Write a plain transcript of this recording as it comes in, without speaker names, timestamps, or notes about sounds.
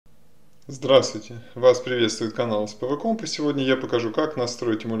Здравствуйте! Вас приветствует канал СПВ-Комп, и сегодня я покажу, как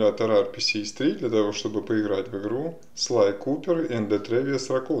настроить эмулятор RPCS3 для того, чтобы поиграть в игру Sly Cooper and the Thievius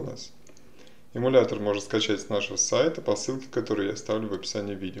Raccoonus. Эмулятор можно скачать с нашего сайта по ссылке, которую я оставлю в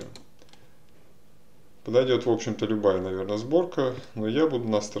описании видео. Подойдет, в общем-то, любая, наверное, сборка, но я буду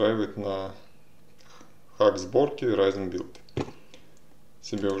настраивать на хак сборки Ryzen Build.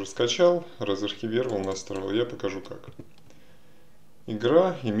 Себе уже скачал, разархивировал, настроил, я покажу как.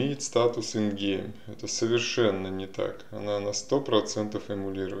 Игра имеет статус in-game. Это совершенно не так. Она на 100%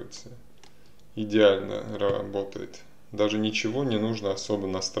 эмулируется. Идеально работает. Даже ничего не нужно особо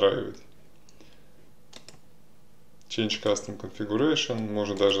настраивать. Change Custom Configuration.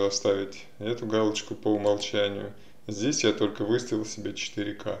 Можно даже оставить эту галочку по умолчанию. Здесь я только выставил себе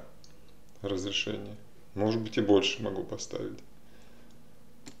 4К разрешение. Может быть и больше могу поставить.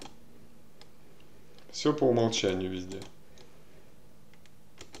 Все по умолчанию везде.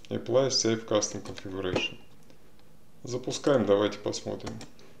 Apply Save Custom Configuration. Запускаем, давайте посмотрим.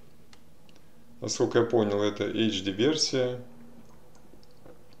 Насколько я понял, это HD-версия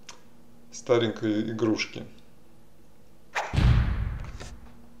старенькой игрушки.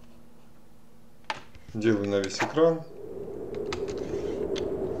 Делаю на весь экран.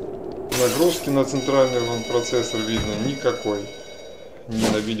 Нагрузки на центральный процессор видно никакой. Ни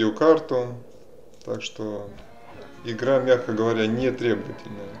на видеокарту. Так что игра, мягко говоря, не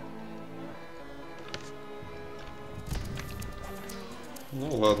требовательная. Ну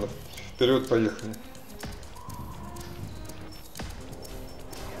ладно, вперед, поехали.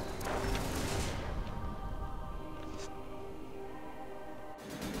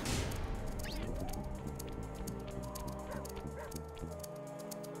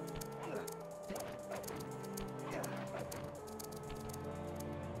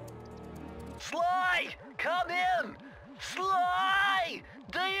 Sly! Come in! Sly!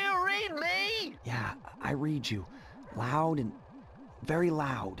 Do you read me? Yeah, I read you. Loud and very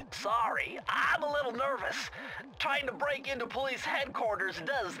loud. Sorry, I'm a little nervous. Trying to break into police headquarters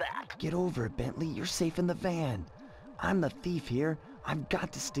does that. Get over it, Bentley. You're safe in the van. I'm the thief here. I've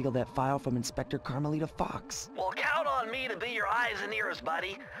got to steal that file from Inspector Carmelita Fox. Well, count on me to be your eyes and ears,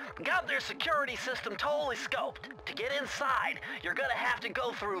 buddy. Got their security system totally scoped. To get inside, you're gonna have to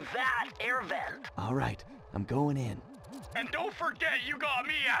go through that air vent. All right, I'm going in. And don't forget you got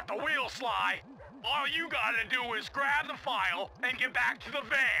me at the wheel, Sly. All you gotta do is grab the file and get back to the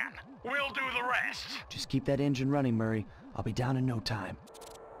van. We'll do the rest. Just keep that engine running, Murray. I'll be down in no time.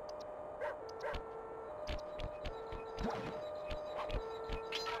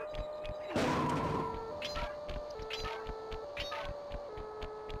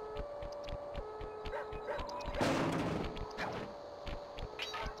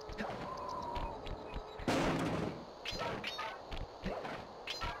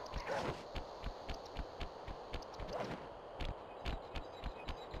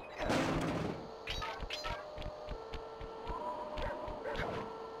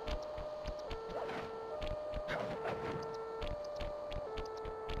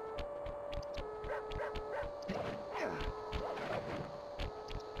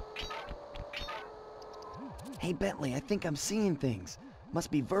 Hey, Bentley, I think I'm seeing things.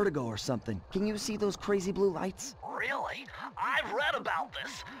 Must be vertigo or something. Can you see those crazy blue lights? Really? I've read about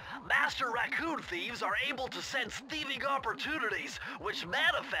this. Master raccoon thieves are able to sense thieving opportunities, which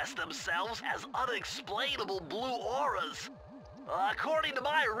manifest themselves as unexplainable blue auras. According to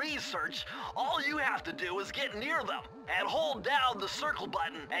my research, all you have to do is get near them and hold down the circle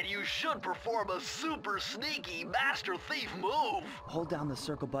button, and you should perform a super sneaky master thief move. Hold down the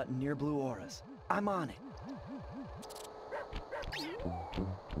circle button near blue auras. I'm on it.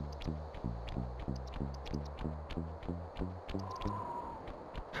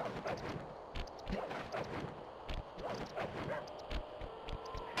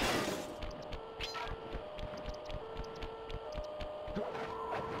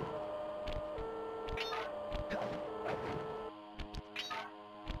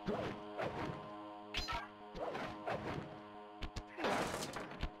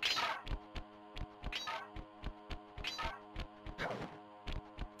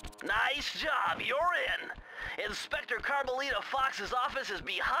 Nice job, you're in. Inspector Carmelita Fox's office is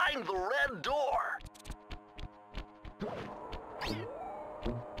behind the red door.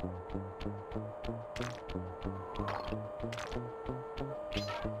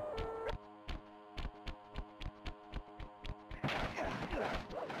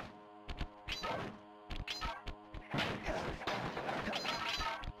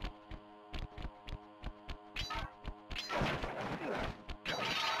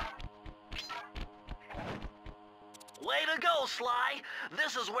 Way to go, know, Sly?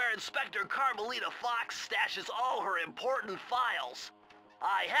 This is where Inspector Carmelita Fox stashes all her important files.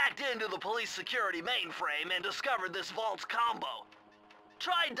 I hacked into the police security mainframe and discovered this vault's combo.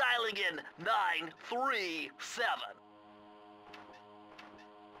 Try dialing in 937.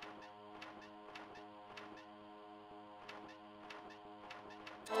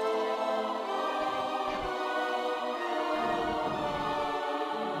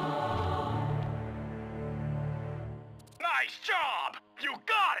 Nice job! You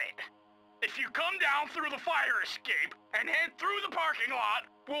got it! If you come down through the fire escape and head through the parking lot,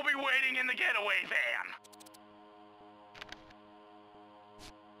 we'll be waiting in the getaway van.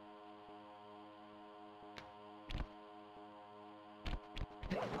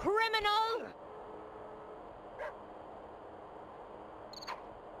 Criminal!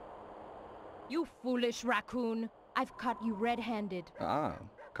 You foolish raccoon. I've caught you red-handed. Ah,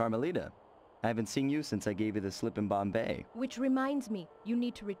 Carmelita. I haven't seen you since I gave you the slip in Bombay. Which reminds me, you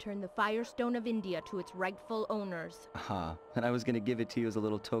need to return the Firestone of India to its rightful owners. Ah, and I was gonna give it to you as a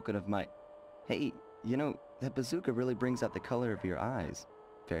little token of my... Hey, you know, that bazooka really brings out the color of your eyes.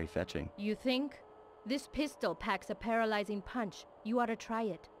 Very fetching. You think? This pistol packs a paralyzing punch. You ought to try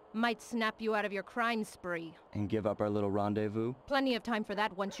it. Might snap you out of your crime spree. And give up our little rendezvous? Plenty of time for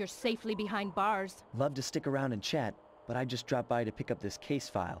that once you're safely behind bars. Love to stick around and chat, but I just dropped by to pick up this case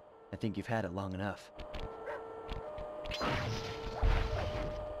file. I think you've had it long enough.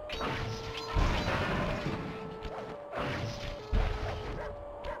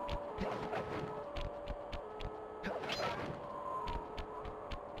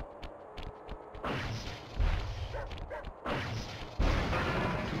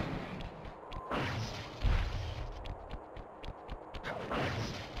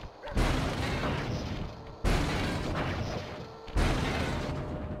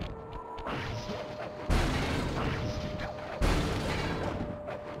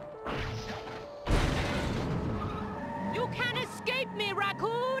 You can't escape me,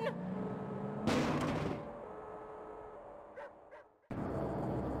 raccoon!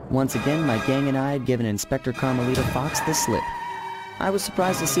 Once again, my gang and I had given Inspector Carmelita Fox the slip. I was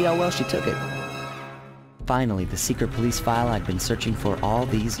surprised to see how well she took it. Finally, the secret police file I'd been searching for all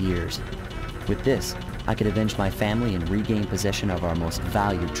these years. With this, I could avenge my family and regain possession of our most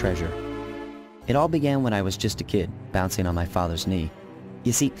valued treasure. It all began when I was just a kid, bouncing on my father's knee.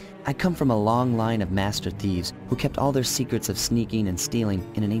 You see, I come from a long line of master thieves who kept all their secrets of sneaking and stealing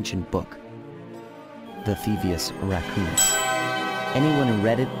in an ancient book. The Thievius Raccoonus. Anyone who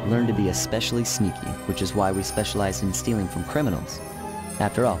read it learned to be especially sneaky, which is why we specialize in stealing from criminals.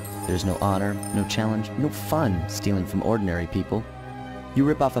 After all, there's no honor, no challenge, no fun stealing from ordinary people. You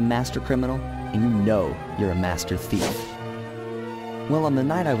rip off a master criminal, and you know you're a master thief. Well, on the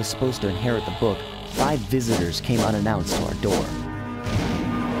night I was supposed to inherit the book, 5 visitors came unannounced to our door.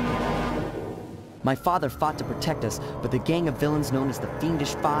 My father fought to protect us, but the gang of villains known as the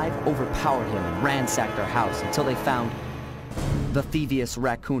Fiendish Five overpowered him and ransacked our house until they found the Thievius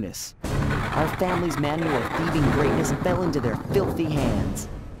Raccoonus. Our family's manual of thieving greatness fell into their filthy hands.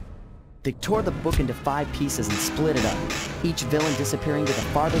 They tore the book into 5 pieces and split it up, each villain disappearing to the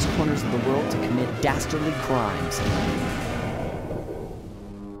farthest corners of the world to commit dastardly crimes.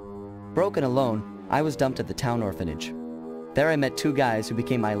 Broken alone, I was dumped at the town orphanage. There I met 2 guys who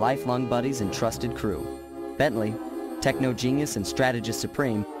became my lifelong buddies and trusted crew. Bentley, techno genius and strategist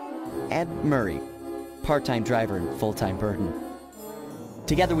supreme, and Murray, part-time driver and full-time burden.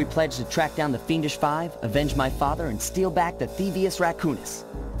 Together we pledged to track down the Fiendish Five, avenge my father, and steal back the Thievius Raccoonus.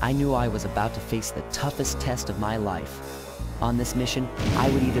 I knew I was about to face the toughest test of my life. On this mission, I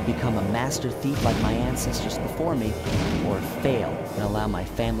would either become a master thief like my ancestors before me, or fail and allow my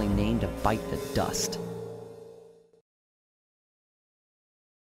family name to bite the dust.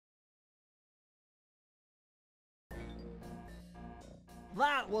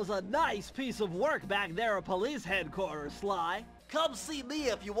 That was a nice piece of work back there at police headquarters, Sly. Come see me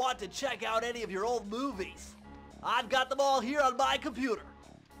if you want to check out any of your old movies. I've got them all here on my computer.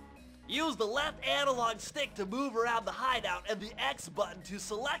 Use the left analog stick to move around the hideout and the X button to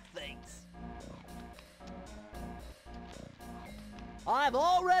select things. I've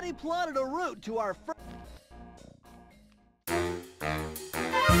already plotted a route to our first...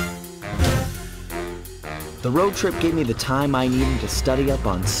 The road trip gave me the time I needed to study up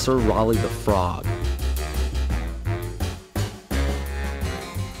on Sir Raleigh the Frog.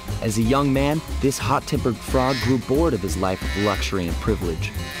 As a young man, this hot-tempered frog grew bored of his life of luxury and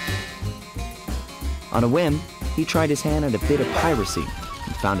privilege. On a whim, he tried his hand at a bit of piracy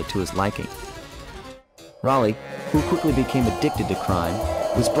and found it to his liking. Raleigh, who quickly became addicted to crime,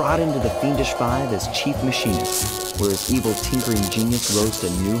 was brought into the Fiendish Five as chief machinist. where his evil tinkering genius rose to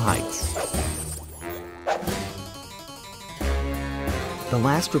new heights. The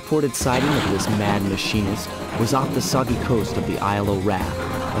last reported sighting of this mad machinist was off the soggy coast of the Isle of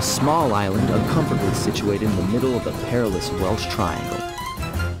Wrath, a small island uncomfortably situated in the middle of the perilous Welsh Triangle.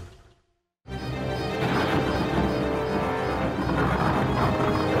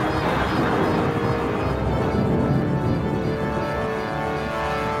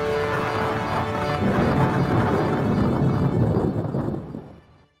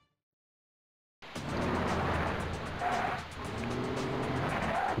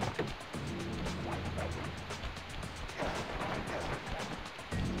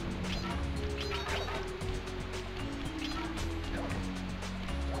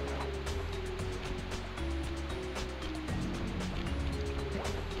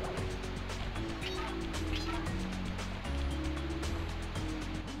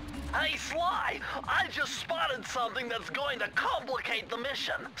 Hey, Sly! I just spotted something that's going to complicate the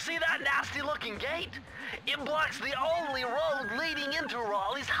mission. See that nasty-looking gate? It blocks the only road leading into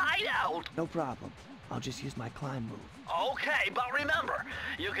Raleigh's hideout. No problem. I'll just use my climb move. Okay, but remember,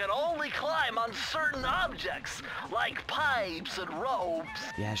 you can only climb on certain objects, like pipes and ropes.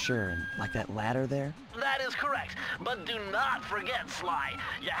 Yeah, sure. And like that ladder there? That is correct, but do not forget, Sly.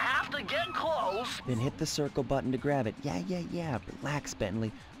 You have to get close. Then hit the circle button to grab it. Yeah. Relax,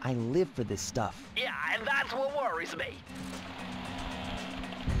 Bentley. I live for this stuff. Yeah, and that's what worries me.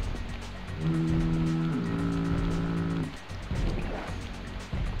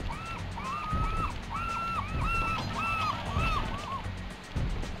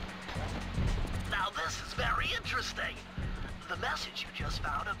 Now this is very interesting. The message you just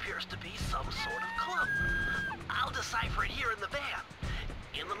found appears to be some sort of clue. I'll decipher it here in the van.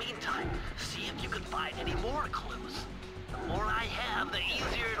 In the meantime, see if you can find any more clues. The more I have, the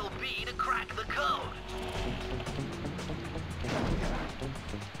easier it'll be to crack the code.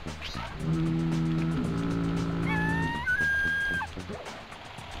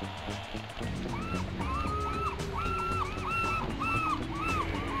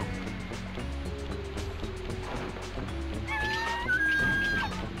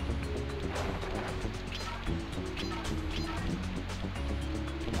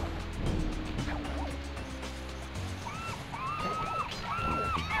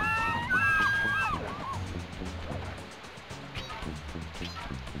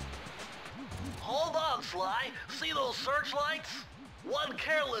 Sly, see those searchlights? One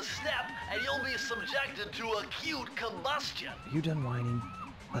careless step and you'll be subjected to acute combustion. You done whining?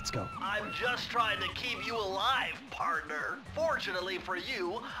 Let's go. I'm just trying to keep you alive, partner. Fortunately for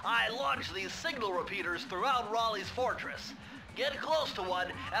you, I launched these signal repeaters throughout Raleigh's fortress. Get close to one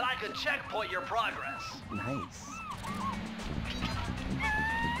and I can checkpoint your progress. Nice.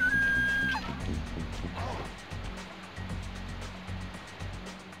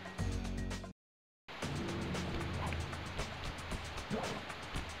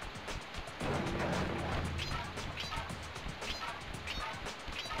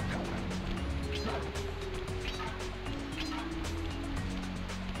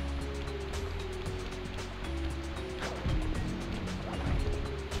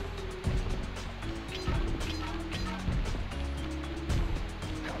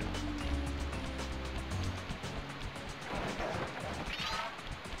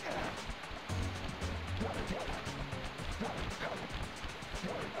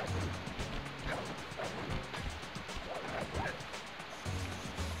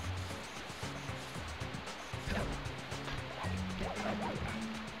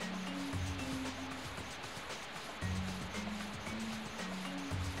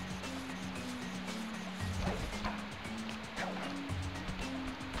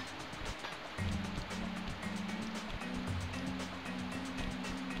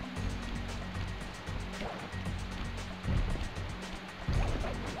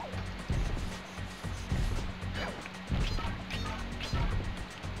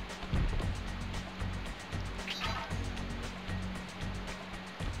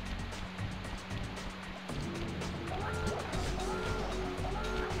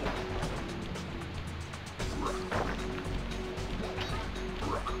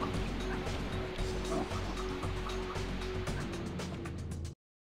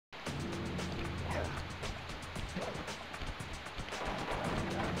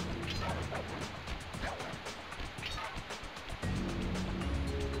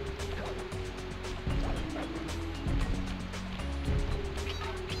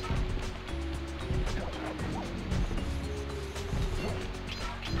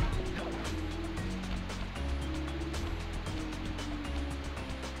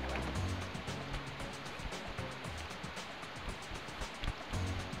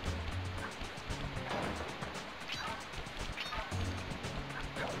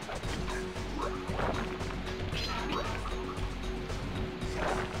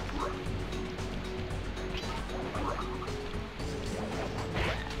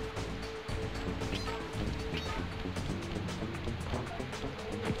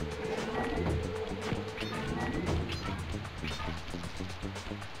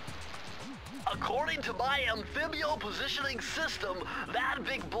 my amphibio positioning system, that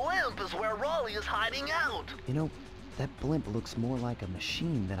big blimp is where Raleigh is hiding out. You know, that blimp looks more like a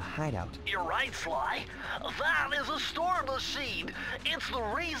machine than a hideout. You're right, Sly. That is a storm machine. It's the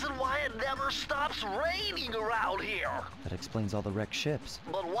reason why it never stops raining around here. That explains all the wrecked ships.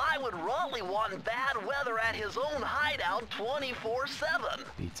 But why would Raleigh want bad weather at his own hideout 24/7?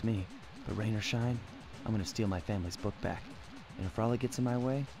 Beats me. But rain or shine, I'm gonna steal my family's book back. And if Raleigh gets in my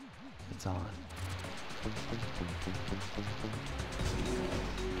way, it's on.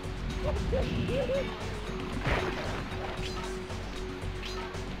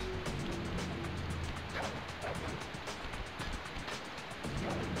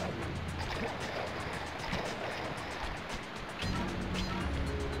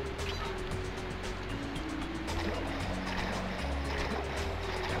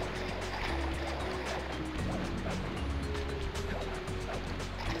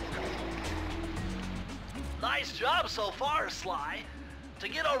 Nice job so far, Sly. To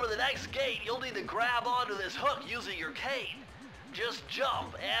get over the next gate, you'll need to grab onto this hook using your cane. Just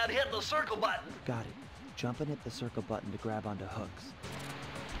jump and hit the circle button. Got it. Jump and hit the circle button to grab onto hooks.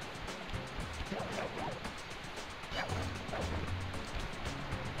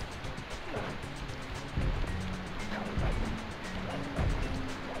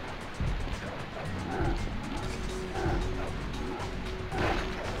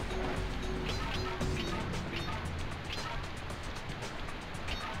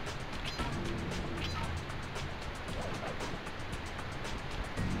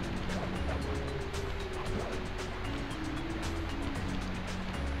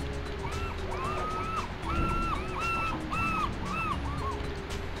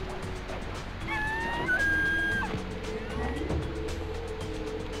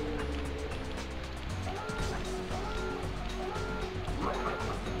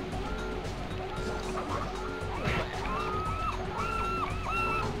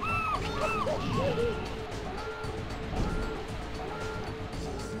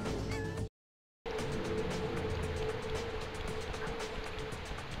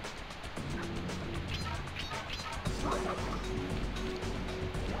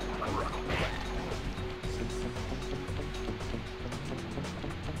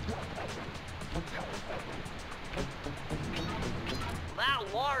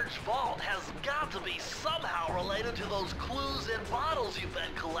 Vault has got to be somehow related to those clues and bottles you've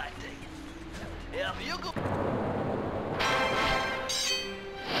been collecting. If you go...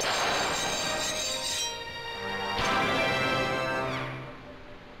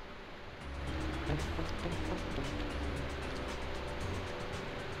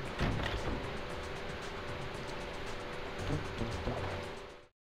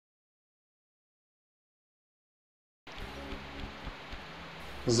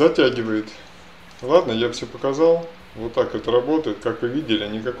 Затягивает. Ладно, я все показал. Вот так это работает. Как вы видели,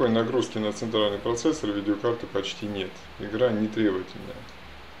 никакой нагрузки на центральный процессор видеокарты почти нет. Игра не требовательная.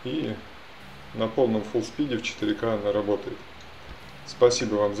 И на полном фуллспиде в 4К она работает.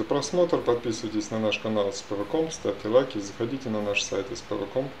 Спасибо вам за просмотр. Подписывайтесь на наш канал spv.com, ставьте лайки, заходите на наш сайт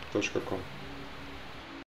spv.com.com.